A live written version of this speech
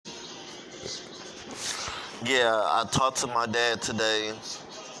Yeah, I talked to my dad today.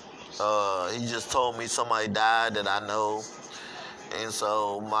 He just told me somebody died that I know. And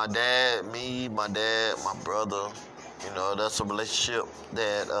so my dad, my brother, that's a relationship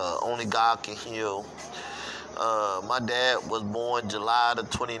that only God can heal. My dad was born July the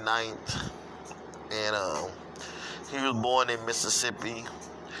 29th, and he was born in Mississippi.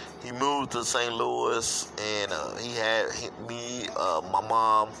 He moved to St. Louis, and my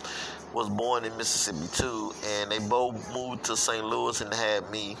mom was born in Mississippi too, and they both moved to St. Louis and had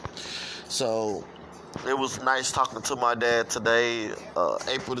me. So it was nice talking to my dad today,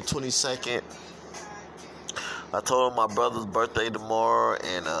 April the 22nd. I told him my brother's birthday tomorrow,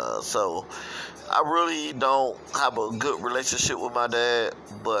 and so I really don't have a good relationship with my dad,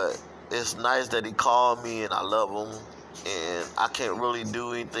 but it's nice that he called me and I love him, and I can't really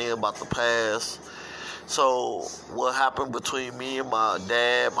do anything about the past. So what happened between me and my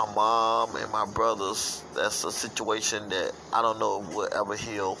dad, my mom, and my brothers, that's a situation that I don't know if will ever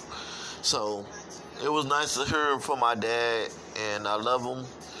heal. So it was nice to hear from my dad, and I love him.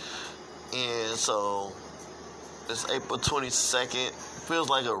 And so it's April 22nd. Feels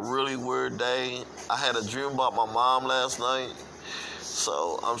like a really weird day. I had a dream about my mom last night,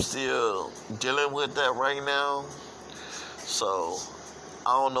 so I'm still dealing with that right now. So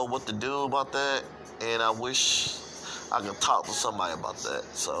I don't know what to do about that, and I wish I could talk to somebody about that.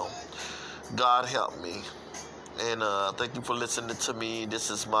 So God help me. And thank you for listening to me. This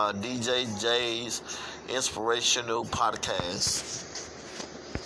is my DJ J's Inspirational Podcast.